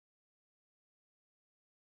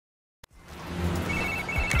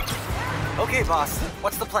Okay, boss.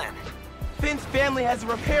 What's the plan? Finn's family has a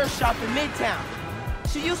repair shop in Midtown.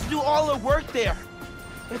 She used to do all her work there.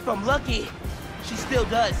 If I'm lucky, she still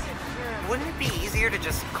does. Wouldn't it be easier to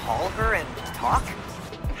just call her and talk?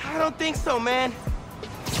 I don't think so, man.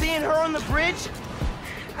 Seeing her on the bridge,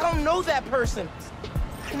 I don't know that person.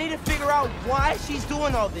 I need to figure out why she's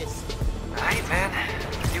doing all this. Alright, man.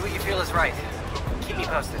 Do what you feel is right. Keep me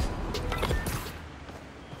posted.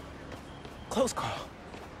 Close call.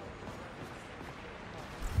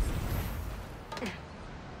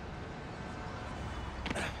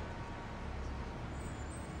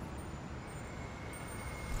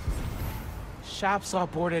 Shop's all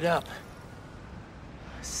boarded up.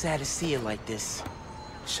 Sad to see it like this.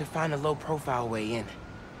 Should find a low-profile way in.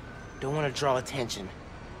 Don't want to draw attention.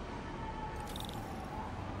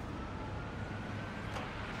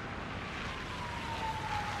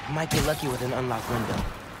 Might get lucky with an unlocked window.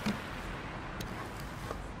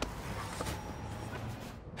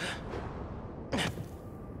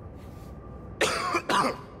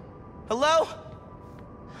 Hello?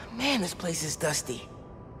 Man, this place is dusty.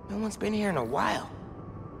 No one's been here in a while.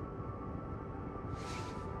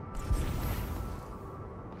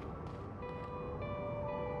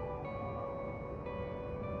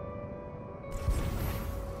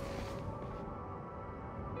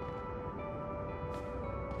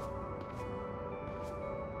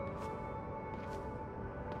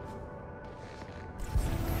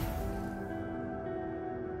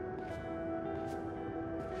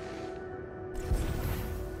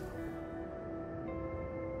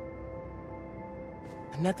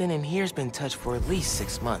 Nothing in here's been touched for at least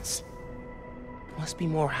 6 months. Must be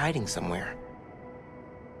more hiding somewhere.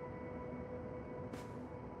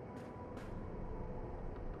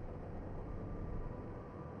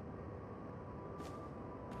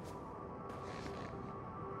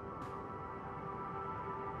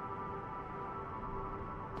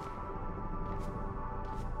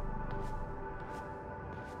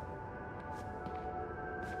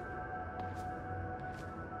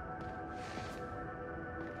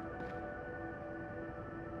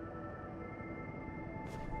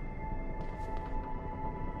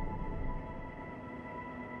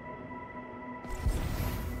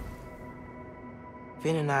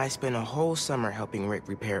 Finn and I spent a whole summer helping Rick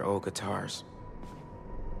repair old guitars.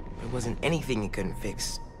 There wasn't anything he couldn't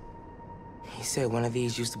fix. He said one of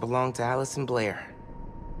these used to belong to Alice and Blair.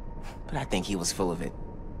 But I think he was full of it.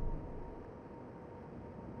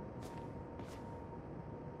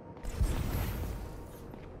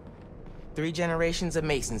 Three generations of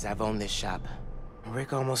Masons have owned this shop.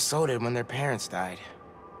 Rick almost sold it when their parents died.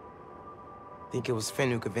 I think it was Finn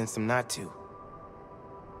who convinced him not to.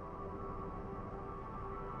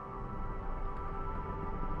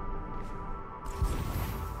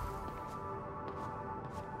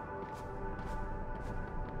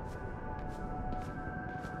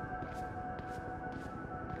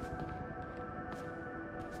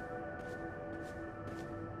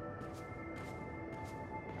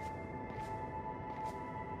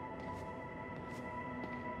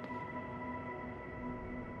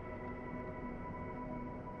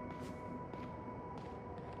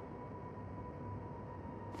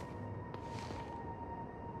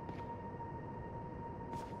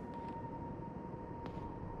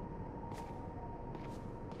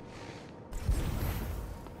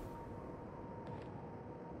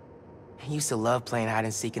 I used to love playing hide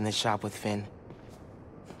and seek in the shop with Finn.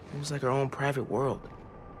 It was like our own private world.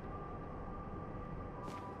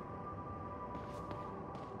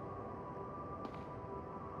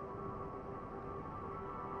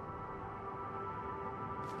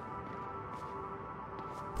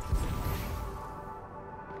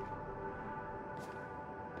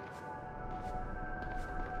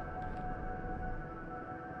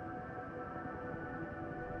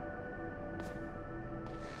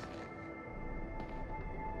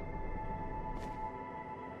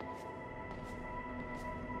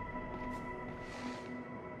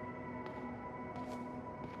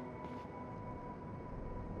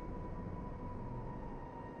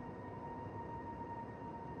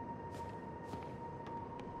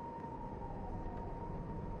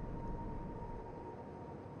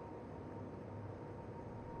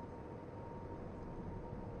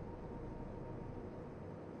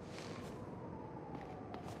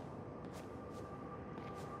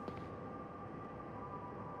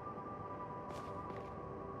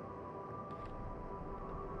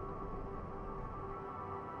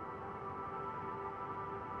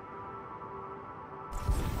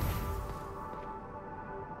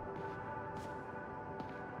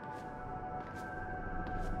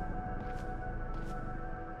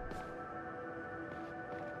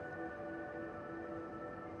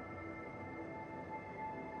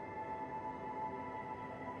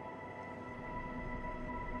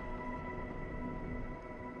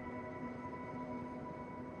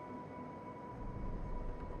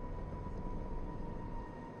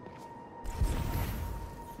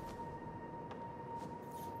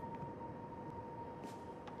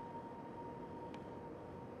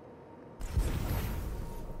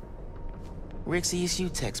 Rick's ESU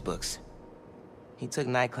textbooks. He took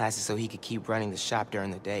night classes so he could keep running the shop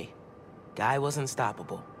during the day. Guy was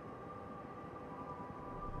unstoppable.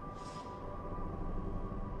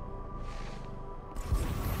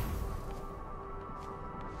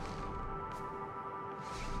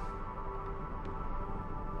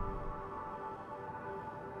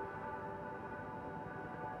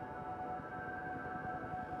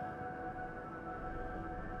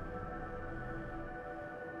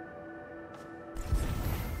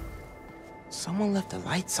 Someone left the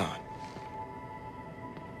lights on.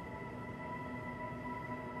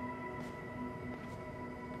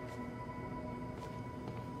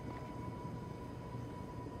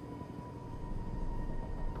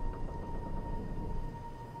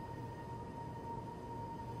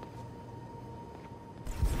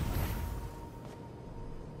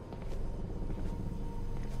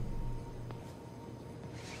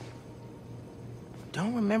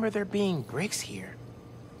 Don't remember there being bricks here.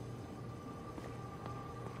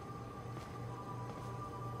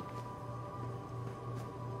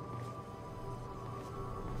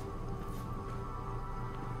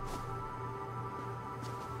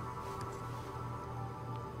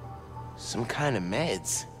 Some kind of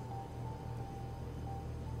meds.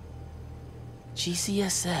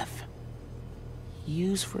 GCSF.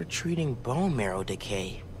 Used for treating bone marrow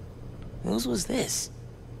decay. Whose was this?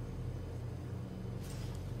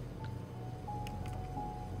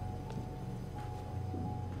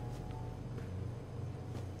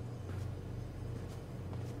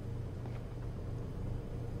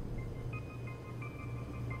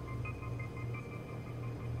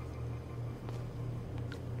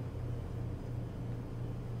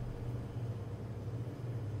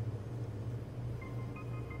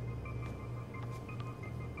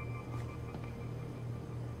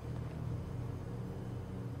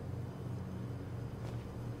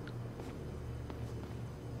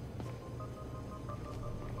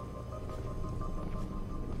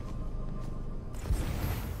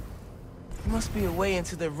 There must be a way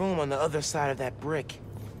into the room on the other side of that brick.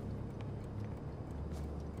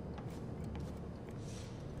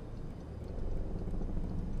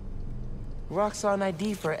 Roxxon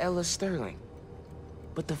ID for Ella Sterling.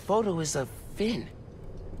 But the photo is of Finn.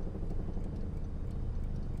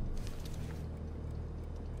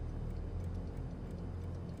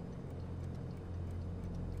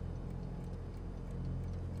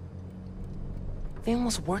 Finn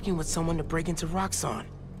was working with someone to break into Roxxon.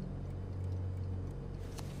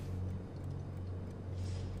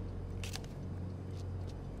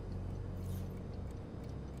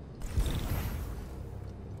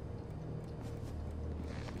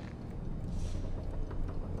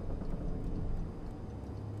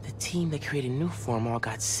 The team that created Nuform all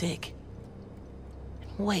got sick.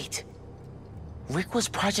 Wait, Rick was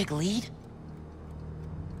project lead?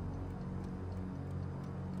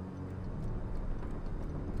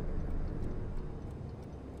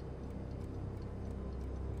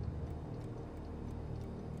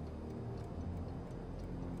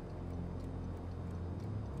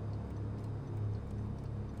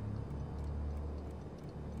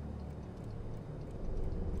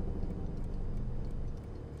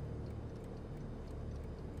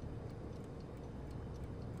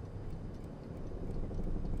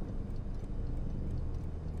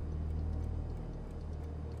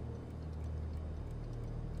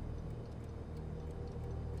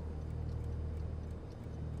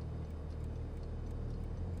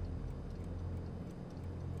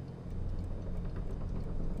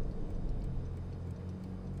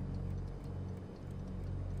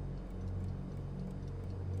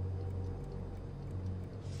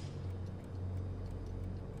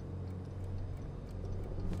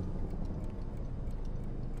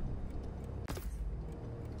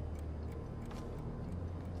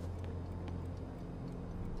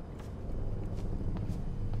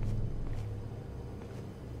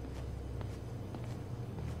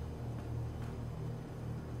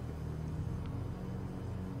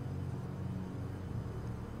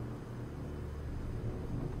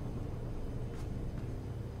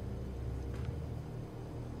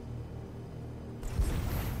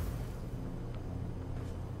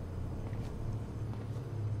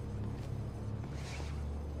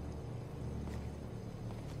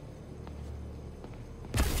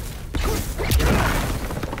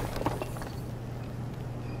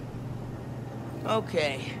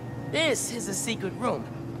 Okay, this is a secret room.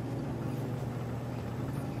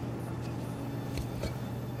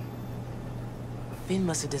 Finn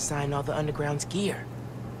must have designed all the Underground's gear.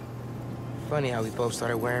 Funny how we both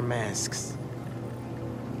started wearing masks.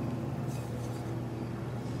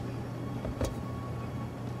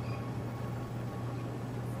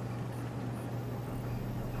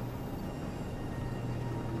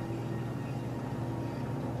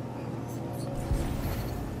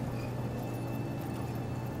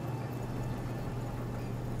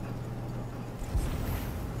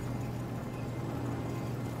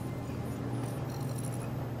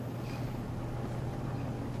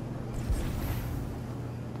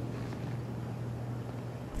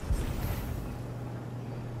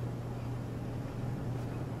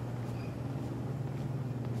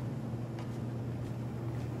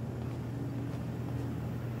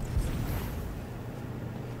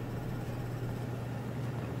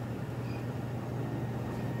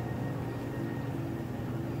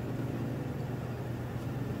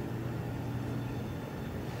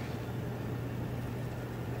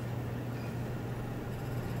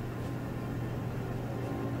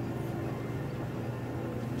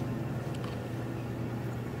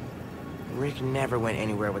 Rick never went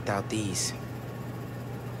anywhere without these.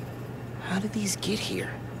 How did these get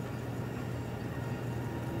here?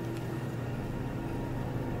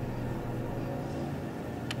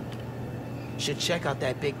 Should check out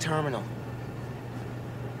that big terminal.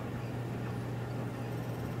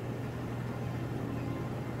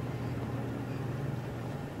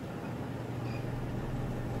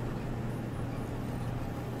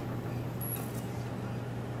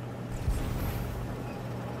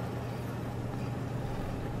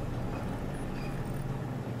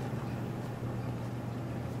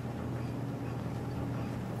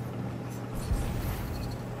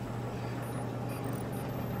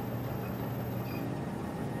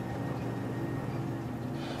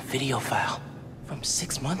 Video file from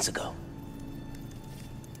 6 months ago.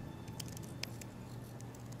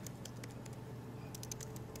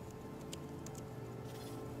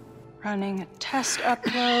 Running a test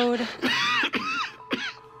upload.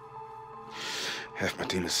 Half my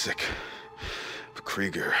team is sick, but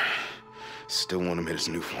Krieger still want him in his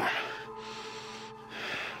new form.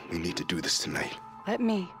 We need to do this tonight. Let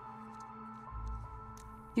me.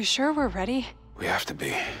 You sure we're ready? We have to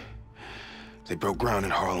be. They broke ground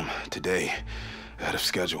in Harlem today, ahead of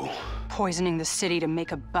schedule. Poisoning the city to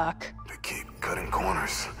make a buck. They keep cutting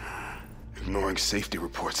corners, ignoring safety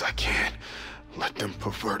reports. I can't let them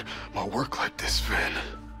pervert my work like this, Finn.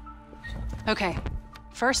 Okay,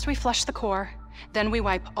 first we flush the core, then we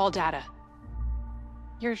wipe all data.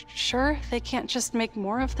 You're sure they can't just make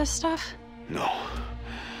more of this stuff? No,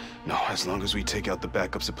 as long as we take out the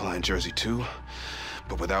backup supply in Jersey too.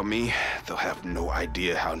 But without me, they'll have no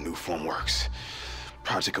idea how new form works.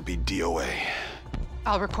 Project will be DOA.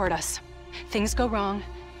 I'll record us. Things go wrong,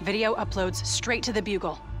 video uploads straight to the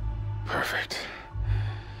Bugle. Perfect.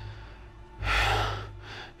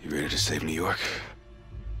 You ready to save New York?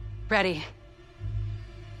 Ready.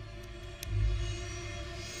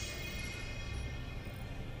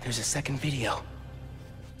 There's a second video.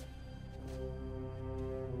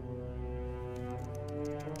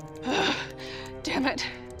 Damn it.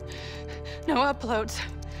 No uploads.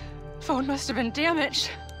 Phone must have been damaged.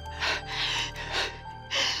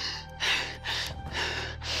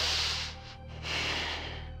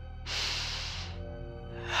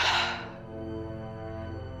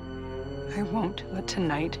 I won't let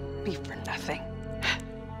tonight be for nothing.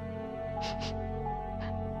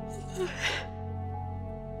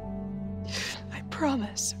 I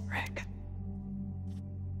promise, Rick.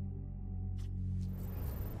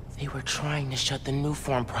 They were trying to shut the new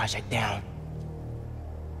form project down.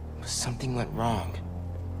 But something went wrong.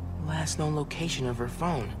 Last known location of her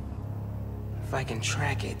phone. If I can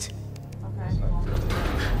track it.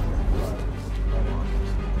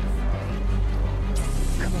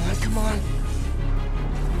 Come on.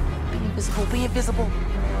 Be invisible, be invisible.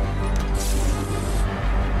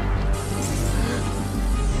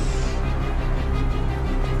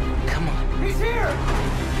 Come on. He's here!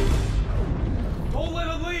 Don't let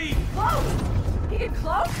him leave! Close! He get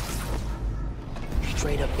close?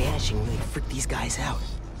 Straight up vanishing really freaked these guys out.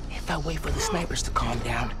 If I wait for the snipers to calm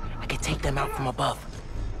down, I could take them out from above.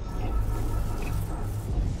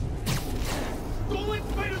 Don't let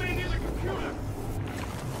Spider-Man near the computer!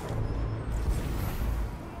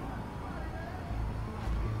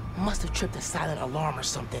 Must have tripped a silent alarm or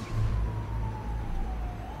something.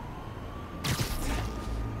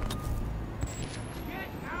 Get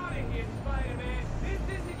out of here, Spider-Man! This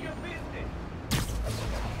isn't your business!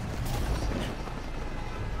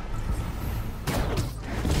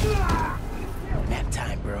 Nap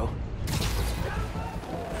time, bro.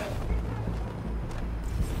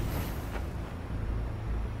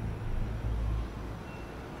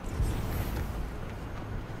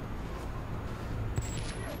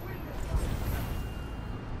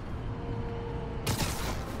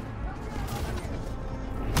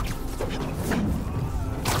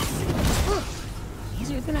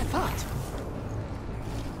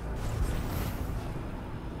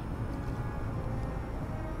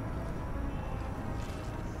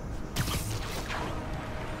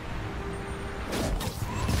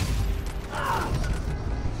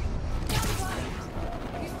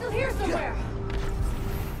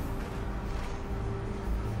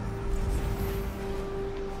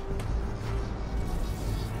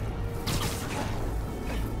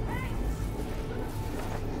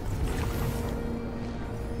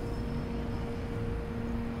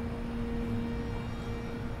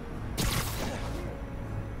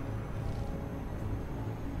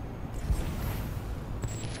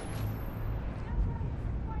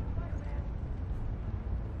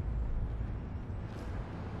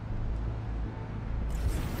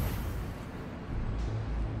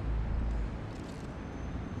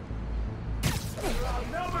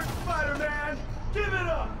 Give it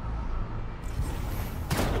up!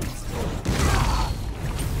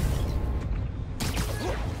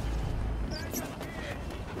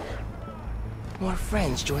 More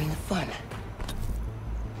friends joining the fun.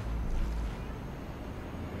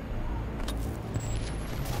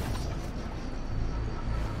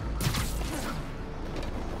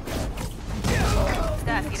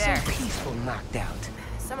 Steph, you there? So peaceful, knocked out.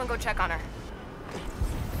 Someone go check on her.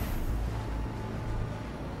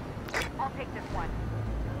 I'll take this one.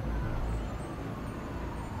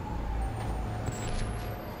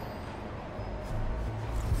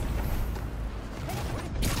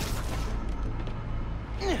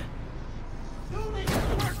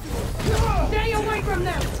 Stay away from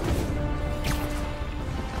them!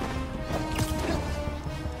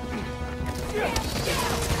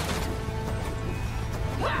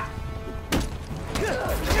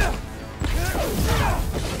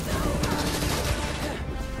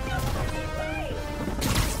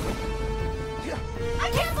 I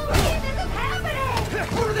can't believe this is happening!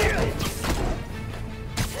 Over there!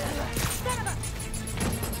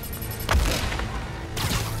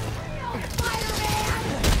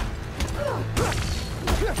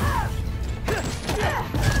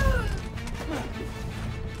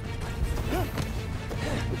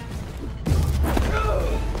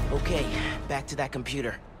 Okay, back to that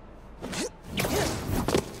computer.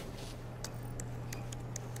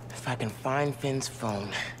 If I can find Finn's phone,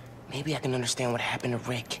 maybe I can understand what happened to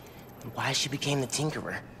Rick and why she became the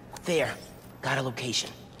Tinkerer. There, got a location.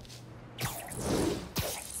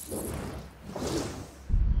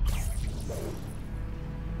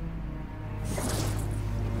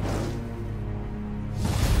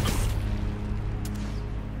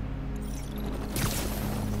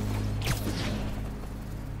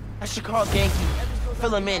 I should call Genki.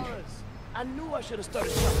 Fill him in. I knew I should have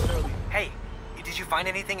started shopping earlier. Hey, did you find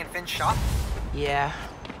anything in Finn's shop? Yeah.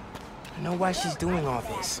 I know why she's doing all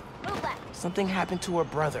this. Move left. Something happened to her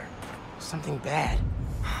brother. Something bad.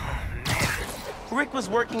 Man, Rick was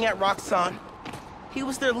working at Roxxon. He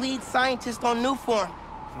was their lead scientist on Newform.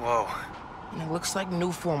 whoa. And it looks like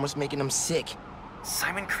Newform was making him sick.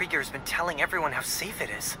 Simon Krieger's been telling everyone how safe it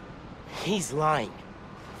is. He's lying.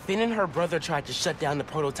 Finn and her brother tried to shut down the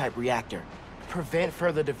prototype reactor, prevent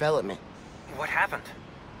further development. What happened?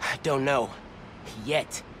 I don't know.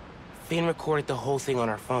 Yet. Finn recorded the whole thing on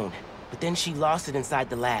her phone, but then she lost it inside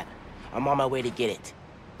the lab. I'm on my way to get it.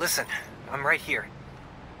 Listen, I'm right here.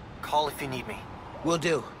 Call if you need me. Will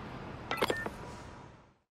do.